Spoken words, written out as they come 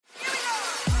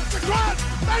It's a cross!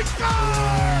 They score!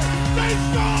 They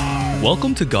score!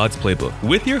 Welcome to God's Playbook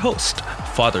with your host,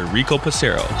 Father Rico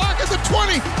Passero. Lock is a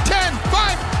 20, 10,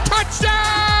 5,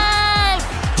 touchdown!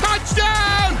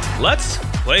 Touchdown! Let's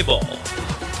play ball.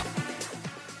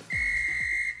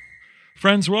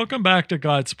 Friends, welcome back to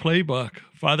God's Playbook.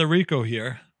 Father Rico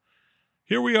here.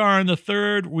 Here we are in the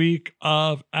third week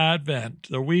of Advent,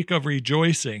 the week of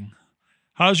rejoicing.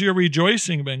 How's your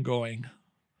rejoicing been going?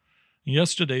 In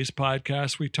yesterday's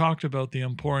podcast, we talked about the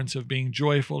importance of being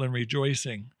joyful and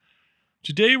rejoicing.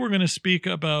 Today, we're going to speak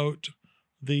about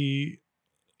the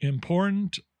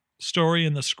important story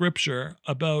in the scripture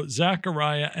about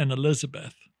Zachariah and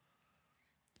Elizabeth.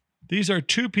 These are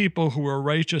two people who were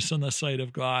righteous in the sight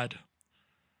of God,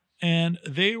 and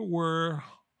they were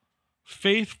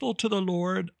faithful to the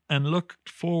Lord and looked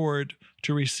forward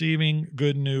to receiving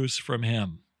good news from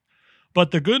Him.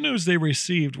 But the good news they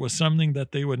received was something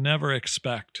that they would never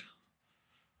expect.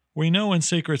 We know in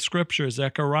sacred scripture,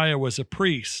 Zachariah was a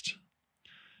priest.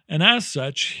 And as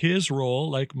such, his role,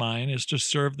 like mine, is to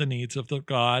serve the needs of the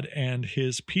God and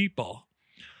His people.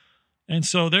 And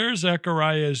so there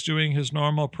Zachariah is doing his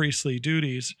normal priestly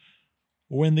duties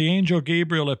when the angel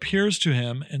Gabriel appears to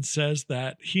him and says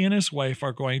that he and his wife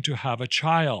are going to have a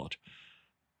child.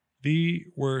 They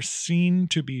were seen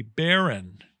to be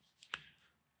barren.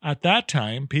 At that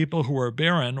time, people who were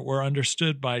barren were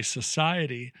understood by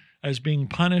society as being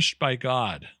punished by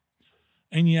God.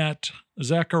 And yet,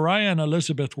 Zachariah and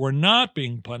Elizabeth were not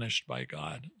being punished by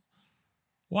God.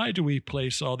 Why do we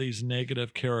place all these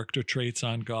negative character traits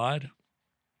on God?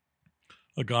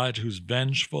 A God who's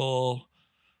vengeful,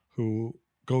 who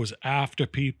goes after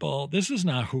people. This is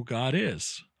not who God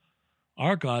is.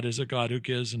 Our God is a God who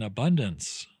gives in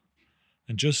abundance.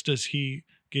 And just as He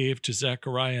gave to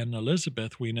Zachariah and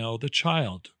Elizabeth, we know the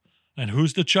child. And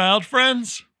who's the child,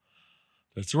 friends?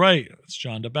 That's right, it's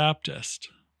John the Baptist.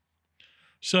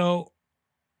 So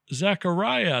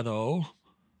Zachariah, though,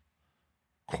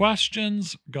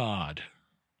 questions God.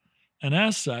 And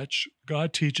as such,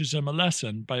 God teaches him a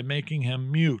lesson by making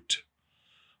him mute,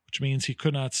 which means he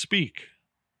could not speak.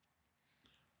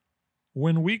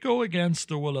 When we go against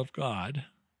the will of God,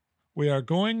 we are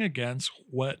going against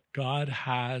what God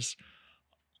has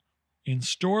in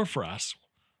store for us,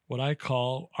 what I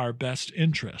call our best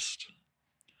interest.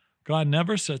 God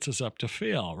never sets us up to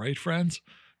fail, right, friends?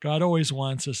 God always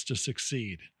wants us to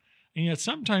succeed. And yet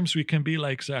sometimes we can be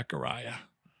like Zachariah,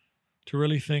 to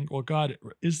really think, well, God,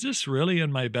 is this really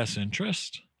in my best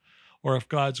interest? Or if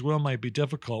God's will might be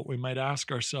difficult, we might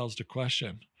ask ourselves the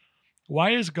question, why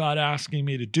is God asking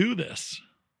me to do this?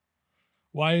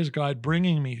 Why is God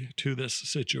bringing me to this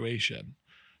situation?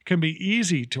 It can be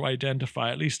easy to identify,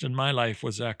 at least in my life,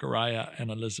 with Zachariah and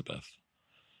Elizabeth.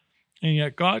 And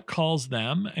yet God calls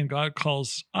them and God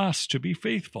calls us to be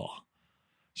faithful.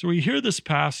 So we hear this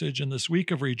passage in this week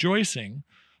of rejoicing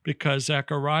because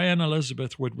Zachariah and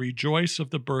Elizabeth would rejoice of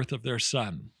the birth of their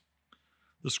son.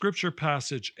 The scripture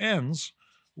passage ends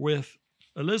with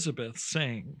Elizabeth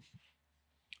saying,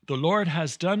 "The Lord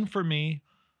has done for me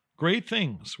great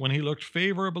things when He looked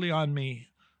favorably on me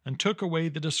and took away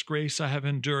the disgrace I have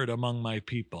endured among my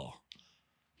people."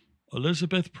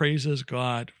 Elizabeth praises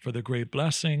God for the great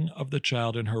blessing of the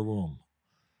child in her womb.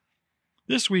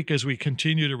 This week, as we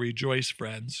continue to rejoice,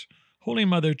 friends, Holy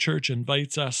Mother Church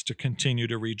invites us to continue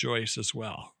to rejoice as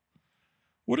well.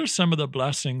 What are some of the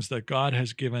blessings that God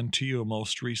has given to you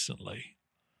most recently?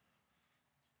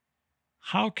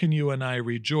 How can you and I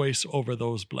rejoice over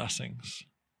those blessings?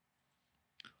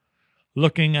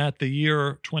 Looking at the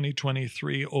year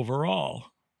 2023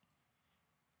 overall,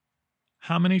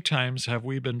 how many times have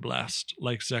we been blessed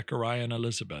like Zachariah and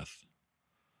Elizabeth?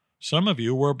 Some of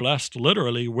you were blessed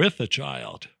literally with a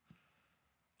child.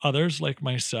 Others, like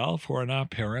myself, who are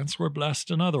not parents, were blessed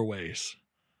in other ways.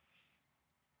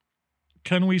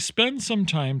 Can we spend some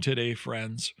time today,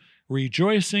 friends,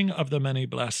 rejoicing of the many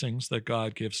blessings that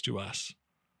God gives to us?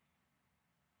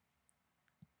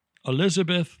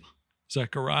 Elizabeth,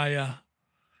 Zachariah,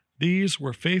 these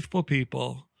were faithful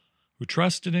people who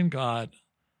trusted in God,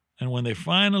 and when they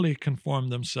finally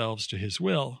conformed themselves to His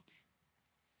will,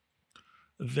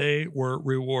 they were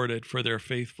rewarded for their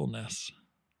faithfulness.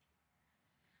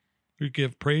 We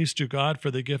give praise to God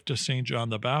for the gift of St. John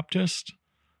the Baptist,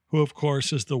 who of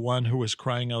course is the one who was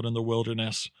crying out in the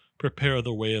wilderness, "Prepare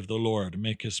the way of the Lord,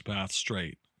 make His path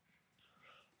straight."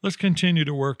 Let's continue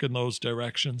to work in those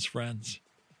directions, friends,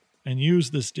 and use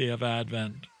this day of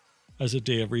Advent as a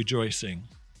day of rejoicing.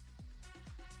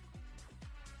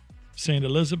 Saint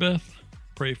Elizabeth,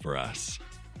 pray for us.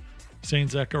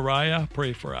 Saint Zachariah,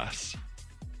 pray for us.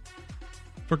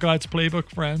 For God's Playbook,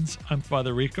 friends, I'm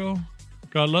Father Rico.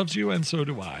 God loves you, and so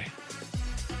do I.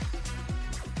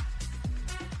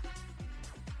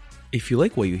 If you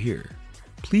like what you hear,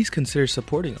 please consider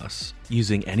supporting us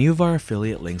using any of our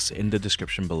affiliate links in the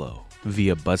description below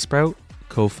via Buzzsprout,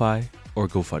 Ko-Fi, or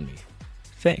GoFundMe.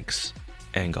 Thanks,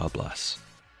 and God bless.